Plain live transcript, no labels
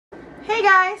Hey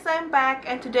guys, I'm back,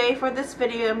 and today for this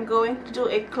video I'm going to do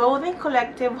a clothing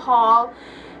collective haul.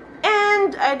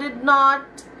 And I did not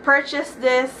purchase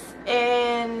this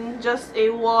in just a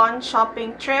one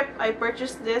shopping trip. I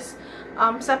purchased this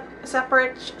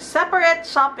separate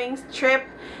shopping trip.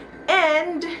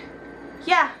 And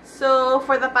yeah, so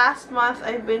for the past month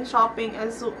I've been shopping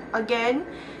again,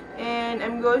 and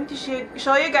I'm going to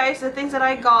show you guys the things that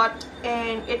I got,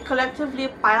 and it collectively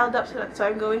piled up, so that's why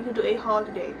I'm going to do a haul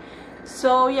today.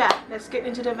 So yeah, let's get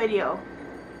into the video.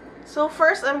 So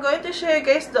first, I'm going to show you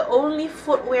guys the only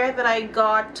footwear that I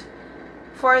got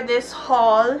for this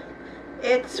haul.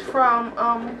 It's from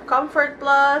Comfort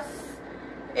Plus.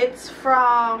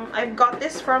 I got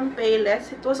this from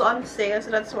Payless. It was on sale,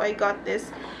 so that's why I got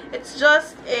this. It's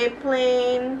just a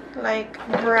plain like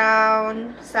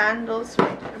brown sandals.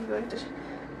 Wait,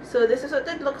 so this is what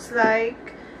it looks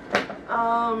like.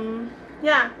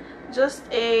 Yeah, just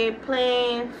a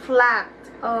plain flat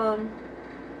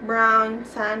brown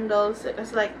sandals. It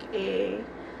has like a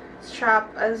strap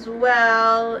as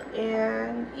well,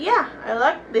 and yeah, I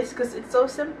like this because it's so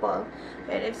simple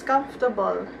and it's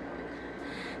comfortable.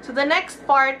 So the next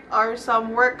part are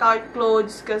some workout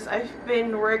clothes, because I've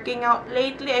been working out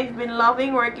lately. I've been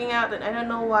loving working out, and I don't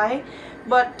know why,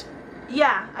 but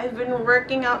yeah, I've been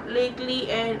working out lately,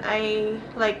 and I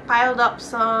like piled up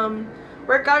some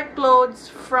workout clothes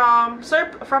from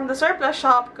the surplus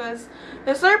shop, because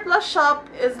the surplus shop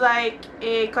is like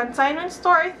a consignment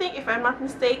store, I think, if I'm not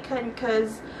mistaken,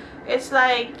 because it's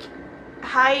like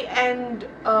high-end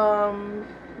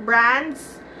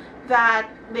brands that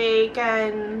they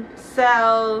can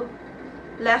sell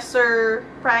lesser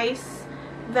price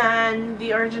than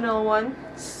the original one.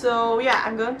 So yeah,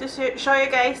 I'm going to show you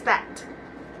guys that.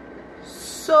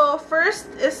 So first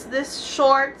is this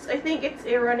shorts. I think it's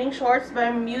a running shorts, but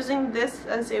I'm using this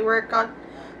as a workout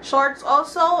shorts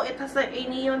also. It has like a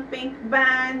neon pink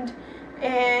band,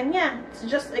 and yeah, it's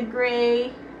just a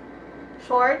gray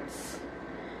shorts.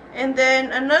 And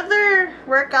then another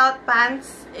workout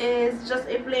pants is just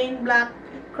a plain black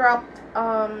cropped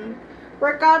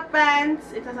workout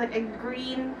pants. It has like a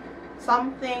green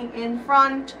something in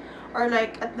front or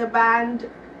like at the band.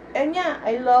 And yeah,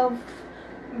 I love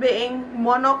being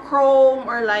monochrome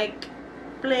or like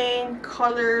plain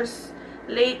colors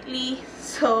lately.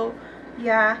 So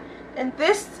yeah, and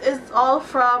this is all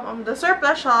from the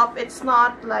surplus shop. It's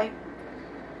not like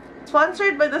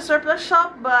sponsored by the surplus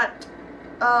shop, but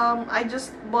I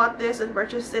just bought this and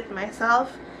purchased it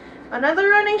myself. Another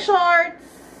running shorts,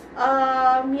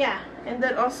 yeah, and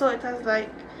then also it has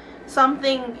like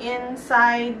something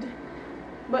inside,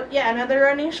 but yeah, another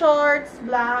running shorts,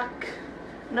 black,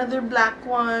 another black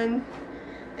one.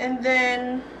 And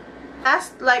then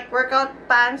last like workout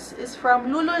pants is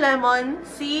from Lululemon.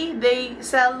 See, they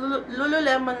sell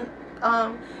Lululemon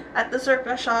at the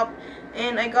surplus shop,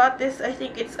 and I got this. I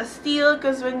think it's a steal,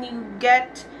 because when you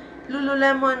get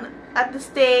Lululemon at the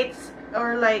States,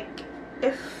 or like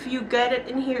if you get it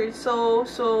in here, it's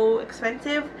so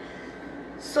expensive.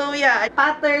 So yeah, I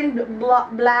patterned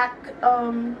black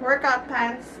workout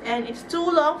pants, and it's too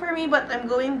long for me, but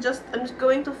I'm just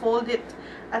going to fold it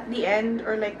at the end,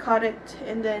 or like cut it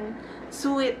and then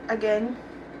sew it again.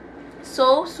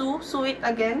 Sew it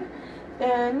again.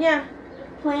 And yeah,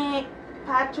 plain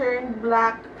patterned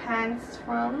black pants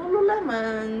from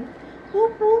Lululemon.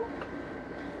 Whoop whoop.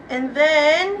 And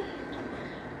then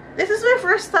this is my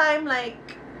first time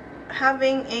like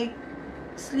having a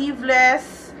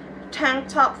sleeveless tank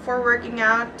top for working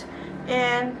out,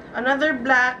 and another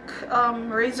black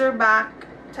razorback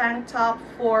tank top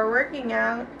for working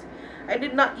out. I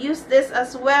did not use this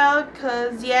as well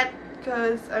because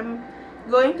I'm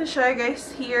going to show you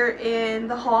guys here in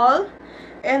the haul.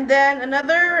 And then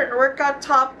another workout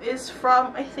top is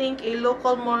from, I think, a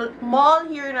local mall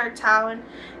here in our town,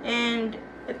 and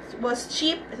it was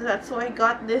cheap, so that's why I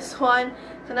got this one.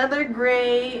 It's another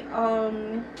gray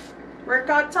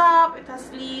workout top. It has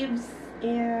sleeves,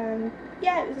 and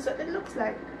yeah, this is what it looks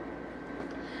like.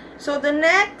 So the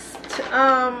next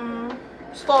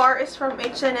store is from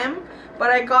H&M,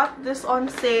 but I got this on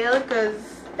sale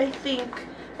because I think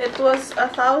it was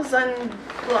 1,000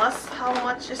 plus. How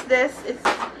much is this?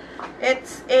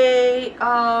 It's a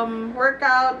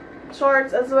workout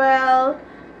shorts as well.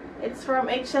 It's from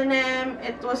H&M.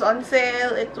 It was on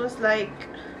sale. It was like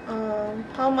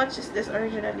how much is this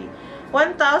originally?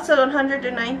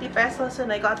 1,190 pesos,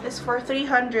 and I got this for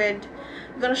 300.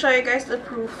 I'm gonna show you guys the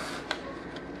proof.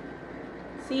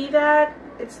 See that?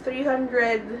 It's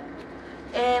 300,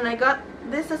 and I got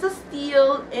this as a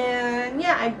steal. And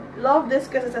yeah, I love this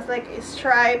because it has like a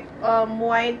stripe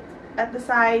white at the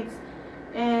sides,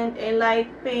 and a light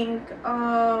pink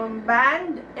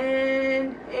band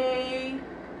and a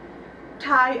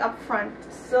tie up front.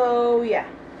 So yeah,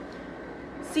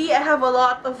 see, I have a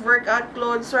lot of workout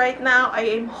clothes right now. I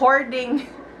am hoarding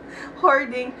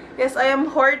hoarding. Yes, I am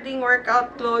hoarding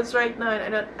workout clothes right now,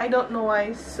 and I don't know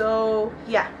why. So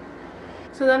yeah,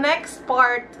 so the next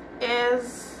part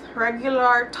is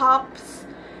regular tops,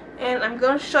 and I'm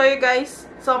gonna show you guys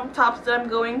some tops that I'm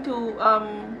going to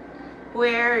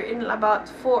wear in about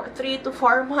 3 to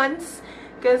 4 months,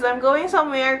 because I'm going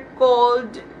somewhere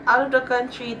cold out of the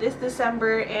country this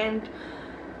December, and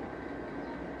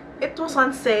it was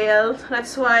on sale.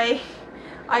 That's why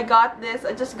I got this.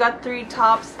 I just got 3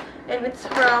 tops, and it's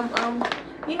from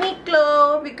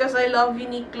Uniqlo, because I love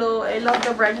Uniqlo. I love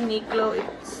the brand Uniqlo.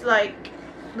 It's like,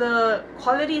 the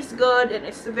quality is good and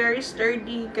it's very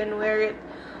sturdy. You can wear it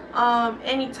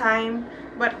anytime.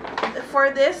 But for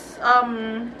this haul,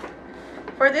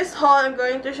 I'm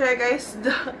going to show you guys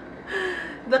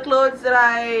the clothes that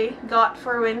I got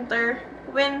for winter,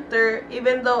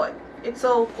 even though it's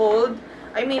so cold.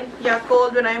 I mean, yeah,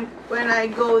 cold when I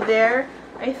go there.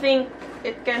 I think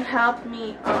it can help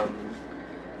me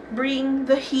bring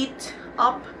the heat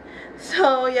up.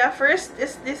 So yeah, first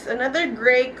is this another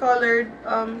gray colored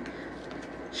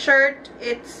shirt.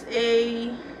 It's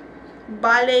a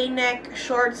ballet neck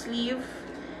short sleeve,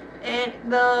 and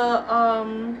the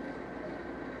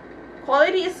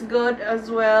quality is good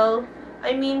as well.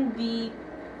 I mean,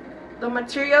 the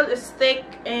material is thick,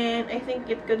 and I think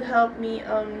it could help me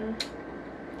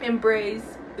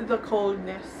embrace the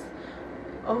coldness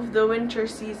of the winter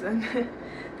season.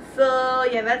 So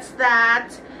yeah, that's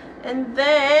that. And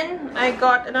then I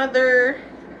got another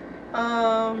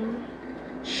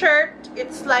shirt.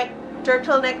 It's like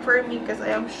turtleneck for me because I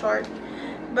am short,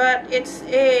 but it's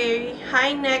a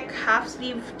high neck half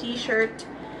sleeve t-shirt,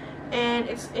 and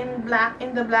it's in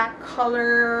the black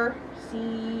color.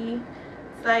 See,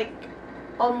 it's like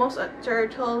almost a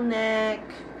turtleneck.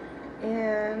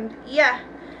 And yeah,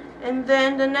 and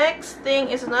then the next thing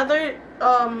is another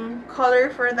color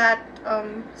for that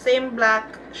same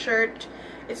black shirt.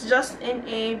 It's just in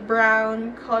a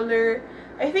brown color.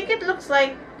 I think it looks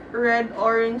like red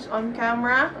orange on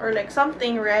camera, or like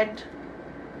something red,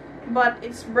 but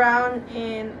it's brown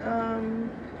in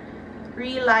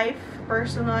real life,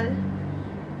 personal.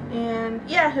 And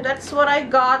yeah, that's what I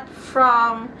got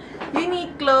from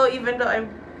Uniqlo, even though I'm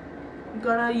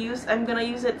gonna use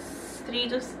it 3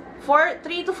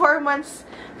 to 4 months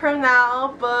from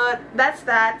now. But that's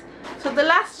that. So the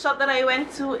last shop that I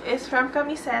went to is from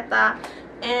Camiseta,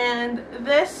 and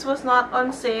this was not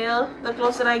on sale. The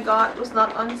clothes that I got was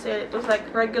not on sale. It was like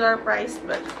regular price,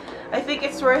 but I think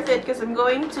it's worth it because I'm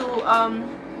going to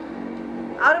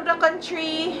out of the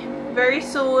country very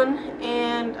soon,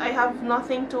 and I have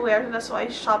nothing to wear. That's why I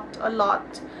shopped a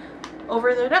lot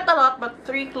over there. Not a lot, but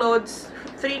 3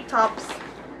 tops.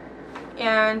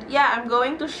 And yeah, I'm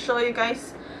going to show you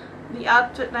guys the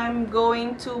outfit that I'm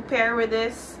going to pair with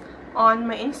this on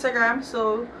my Instagram,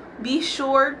 so be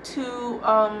sure to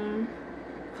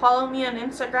follow me on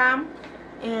Instagram.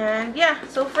 And yeah,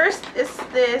 so first is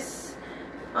this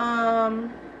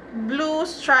blue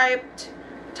striped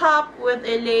top with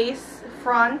a lace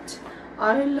front.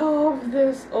 I love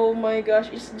this. Oh my gosh,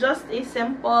 it's just a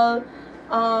simple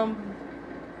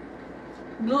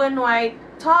blue and white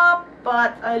top,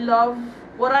 but I love,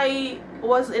 what I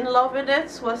was in love with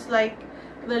it was like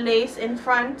the lace in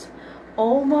front.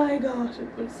 Oh my gosh,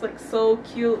 it looks like so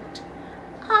cute.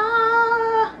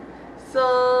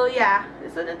 So yeah,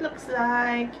 this is what it looks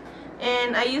like.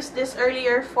 And I used this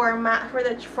earlier for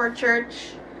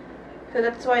church, so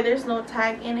that's why there's no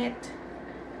tag in it.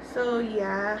 So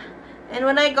yeah, and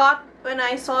when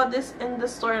I saw this in the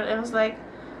store, I was like,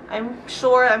 I'm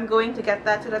sure I'm going to get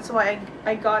that, so that's why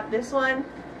I got this one.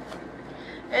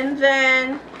 And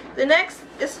then the next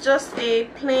is just a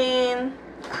plain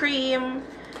cream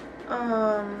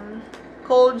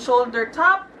cold shoulder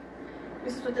top.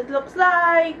 This is what it looks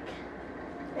like.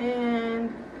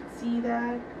 And see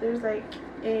that there's like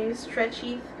a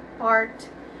stretchy part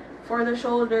for the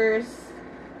shoulders.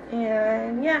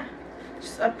 And yeah,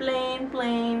 just a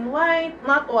plain white,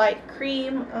 not white,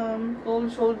 cream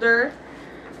cold shoulder.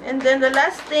 And then the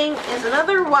last thing is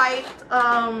another white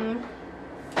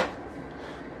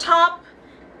top,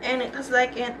 and it has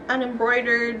like an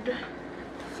embroidered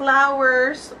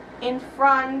flowers in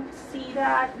front. See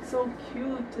that? It's so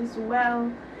cute as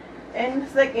well. And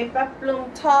it's like a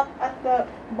peplum top at the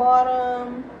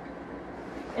bottom,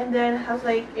 and then it has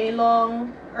like a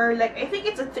long, or like I think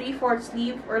it's a 3/4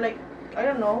 sleeve, or like I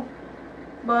don't know,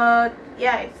 but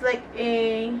yeah, it's like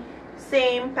a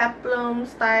same peplum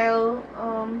style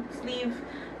sleeve,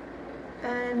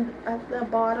 and at the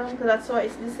bottom, so that's why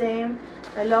it's the same.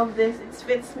 I love this.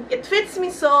 It fits me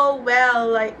so well,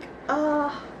 like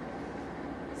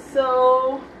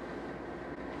so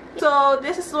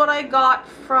this is what I got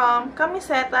from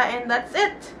Camiseta, and that's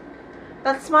it.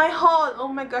 That's my haul. Oh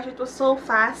my gosh, it was so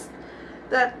fast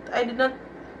that I did not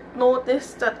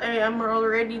notice that I am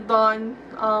already done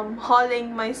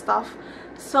hauling my stuff.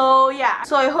 So yeah,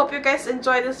 so I hope you guys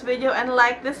enjoyed this video and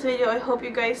like this video. I hope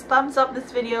you guys thumbs up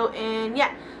this video, and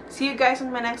yeah, see you guys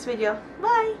in my next video.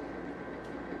 Bye.